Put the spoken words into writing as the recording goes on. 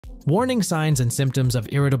Warning signs and symptoms of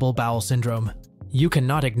irritable bowel syndrome. You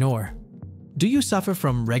cannot ignore. Do you suffer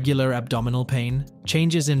from regular abdominal pain,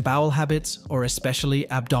 changes in bowel habits, or especially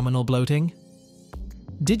abdominal bloating?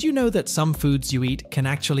 Did you know that some foods you eat can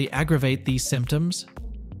actually aggravate these symptoms?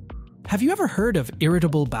 Have you ever heard of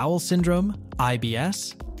irritable bowel syndrome,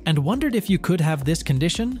 IBS, and wondered if you could have this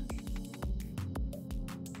condition?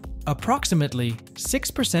 Approximately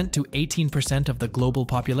 6% to 18% of the global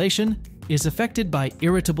population is affected by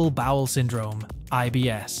irritable bowel syndrome,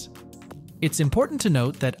 IBS. It's important to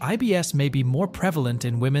note that IBS may be more prevalent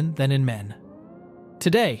in women than in men.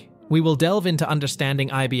 Today, we will delve into understanding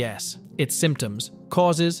IBS, its symptoms,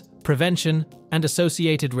 causes, prevention, and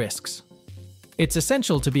associated risks. It's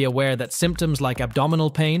essential to be aware that symptoms like abdominal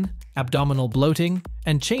pain, abdominal bloating,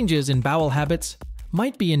 and changes in bowel habits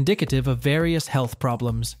might be indicative of various health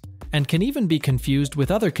problems and can even be confused with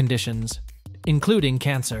other conditions, including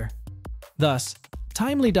cancer. Thus,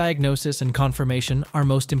 timely diagnosis and confirmation are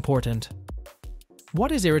most important.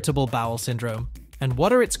 What is irritable bowel syndrome, and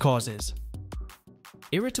what are its causes?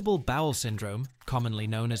 Irritable bowel syndrome, commonly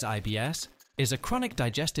known as IBS, is a chronic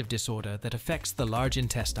digestive disorder that affects the large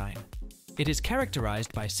intestine. It is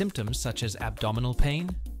characterized by symptoms such as abdominal pain,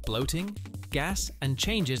 bloating, gas, and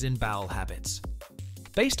changes in bowel habits.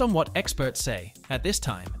 Based on what experts say, at this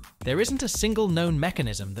time, there isn't a single known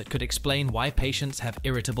mechanism that could explain why patients have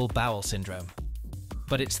irritable bowel syndrome.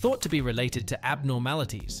 But it's thought to be related to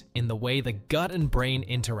abnormalities in the way the gut and brain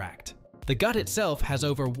interact. The gut itself has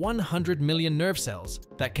over 100 million nerve cells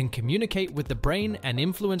that can communicate with the brain and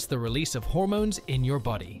influence the release of hormones in your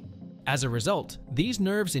body. As a result, these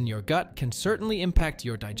nerves in your gut can certainly impact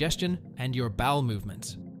your digestion and your bowel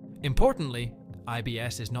movements. Importantly,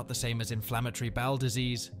 IBS is not the same as inflammatory bowel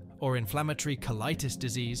disease, or inflammatory colitis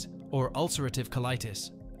disease, or ulcerative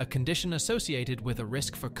colitis, a condition associated with a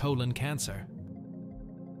risk for colon cancer.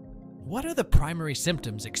 What are the primary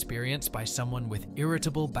symptoms experienced by someone with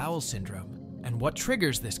irritable bowel syndrome, and what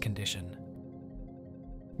triggers this condition?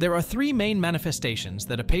 There are three main manifestations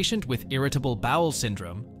that a patient with irritable bowel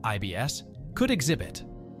syndrome, IBS, could exhibit.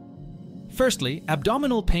 Firstly,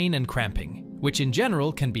 abdominal pain and cramping, which in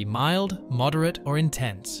general can be mild, moderate, or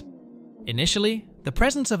intense. Initially, the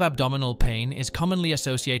presence of abdominal pain is commonly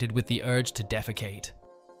associated with the urge to defecate.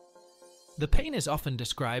 The pain is often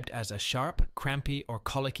described as a sharp, crampy, or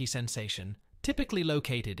colicky sensation, typically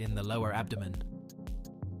located in the lower abdomen.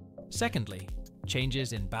 Secondly,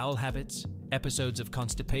 changes in bowel habits, episodes of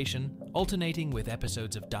constipation, alternating with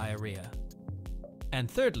episodes of diarrhea. And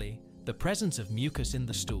thirdly, the presence of mucus in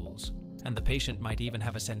the stools, and the patient might even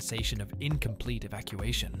have a sensation of incomplete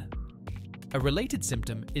evacuation. A related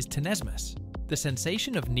symptom is tenesmus, the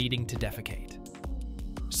sensation of needing to defecate.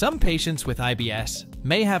 Some patients with IBS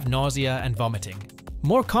may have nausea and vomiting,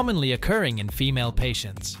 more commonly occurring in female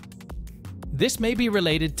patients. This may be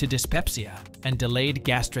related to dyspepsia and delayed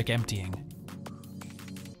gastric emptying.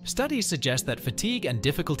 Studies suggest that fatigue and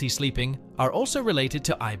difficulty sleeping are also related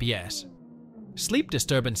to IBS. Sleep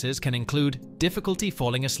disturbances can include difficulty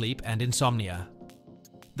falling asleep and insomnia.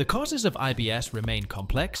 The causes of IBS remain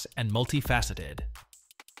complex and multifaceted.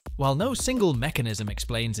 While no single mechanism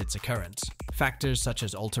explains its occurrence, factors such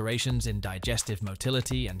as alterations in digestive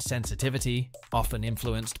motility and sensitivity, often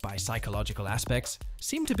influenced by psychological aspects,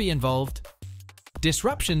 seem to be involved.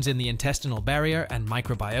 Disruptions in the intestinal barrier and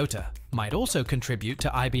microbiota might also contribute to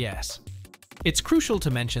IBS. It's crucial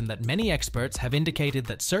to mention that many experts have indicated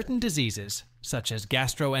that certain diseases, such as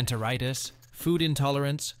gastroenteritis, food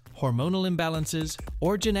intolerance, hormonal imbalances,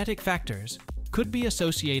 or genetic factors, could be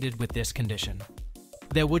associated with this condition.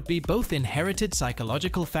 There would be both inherited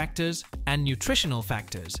psychological factors and nutritional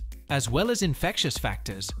factors, as well as infectious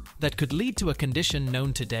factors, that could lead to a condition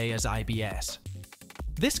known today as IBS.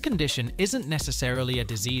 This condition isn't necessarily a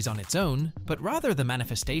disease on its own, but rather the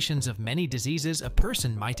manifestations of many diseases a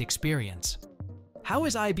person might experience. How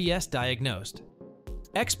is IBS diagnosed?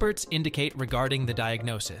 Experts indicate regarding the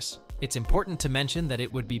diagnosis. It's important to mention that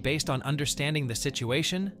it would be based on understanding the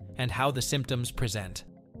situation and how the symptoms present.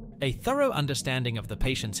 A thorough understanding of the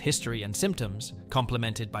patient's history and symptoms,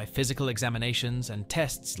 complemented by physical examinations and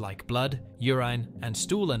tests like blood, urine, and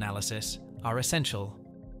stool analysis, are essential.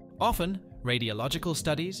 Often, radiological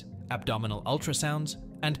studies, abdominal ultrasounds,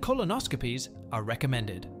 and colonoscopies are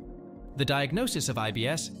recommended. The diagnosis of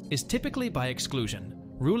IBS is typically by exclusion,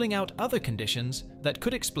 ruling out other conditions that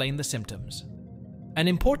could explain the symptoms. An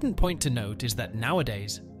important point to note is that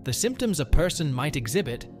nowadays, the symptoms a person might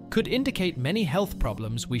exhibit could indicate many health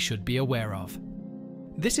problems we should be aware of.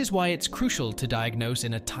 This is why it's crucial to diagnose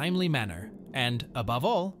in a timely manner and, above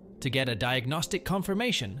all, to get a diagnostic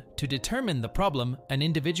confirmation to determine the problem an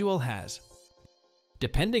individual has.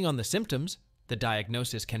 Depending on the symptoms, the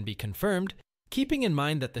diagnosis can be confirmed, keeping in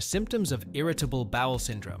mind that the symptoms of irritable bowel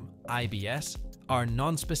syndrome, IBS, are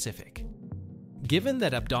nonspecific. Given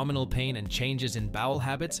that abdominal pain and changes in bowel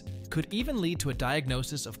habits could even lead to a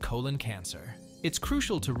diagnosis of colon cancer, it's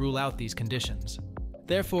crucial to rule out these conditions.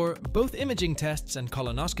 Therefore, both imaging tests and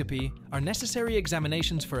colonoscopy are necessary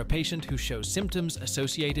examinations for a patient who shows symptoms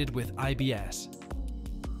associated with IBS.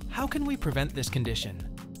 How can we prevent this condition?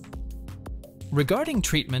 Regarding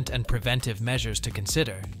treatment and preventive measures to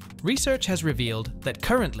consider, research has revealed that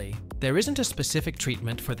currently there isn't a specific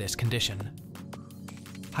treatment for this condition.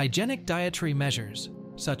 Hygienic dietary measures,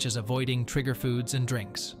 such as avoiding trigger foods and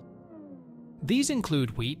drinks. These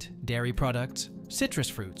include wheat, dairy products, citrus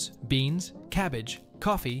fruits, beans, cabbage,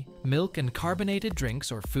 coffee, milk, and carbonated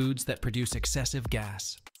drinks or foods that produce excessive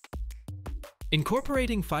gas.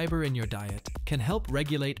 Incorporating fiber in your diet can help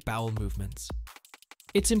regulate bowel movements.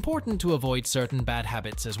 It's important to avoid certain bad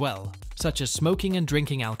habits as well, such as smoking and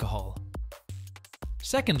drinking alcohol.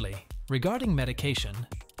 Secondly, regarding medication,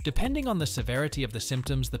 depending on the severity of the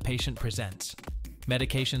symptoms the patient presents,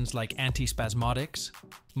 medications like antispasmodics,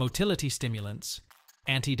 motility stimulants,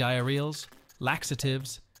 antidiarrheals,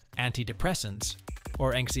 laxatives, antidepressants,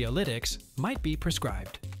 or anxiolytics might be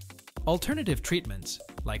prescribed. Alternative treatments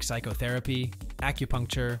like psychotherapy,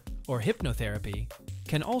 acupuncture, or hypnotherapy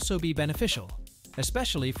can also be beneficial,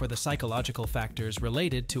 especially for the psychological factors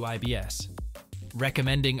related to IBS.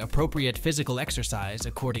 Recommending appropriate physical exercise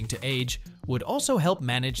according to age would also help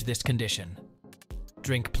manage this condition.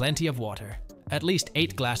 Drink plenty of water, at least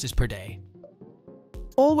 8 glasses per day.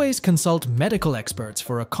 Always consult medical experts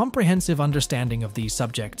for a comprehensive understanding of these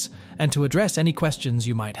subjects and to address any questions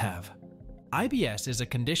you might have. IBS is a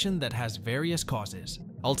condition that has various causes,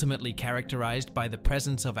 ultimately characterized by the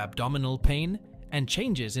presence of abdominal pain and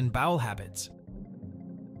changes in bowel habits.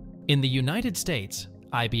 In the United States,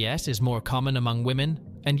 IBS is more common among women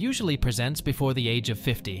and usually presents before the age of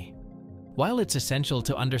 50. While it's essential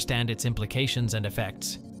to understand its implications and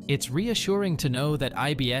effects, it's reassuring to know that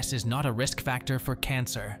IBS is not a risk factor for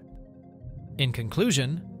cancer. In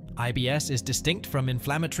conclusion, IBS is distinct from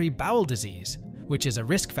inflammatory bowel disease, which is a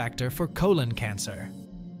risk factor for colon cancer.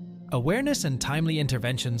 Awareness and timely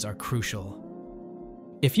interventions are crucial.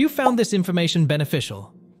 If you found this information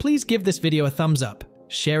beneficial, please give this video a thumbs up,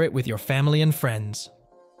 share it with your family and friends.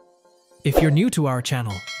 If you're new to our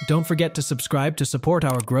channel, don't forget to subscribe to support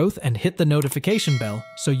our growth and hit the notification bell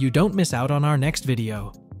so you don't miss out on our next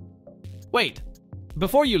video. Wait!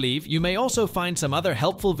 Before you leave, you may also find some other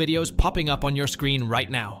helpful videos popping up on your screen right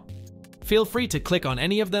now. Feel free to click on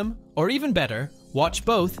any of them, or even better, watch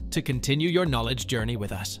both to continue your knowledge journey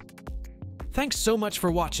with us. Thanks so much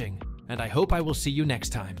for watching, and I hope I will see you next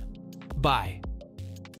time. Bye!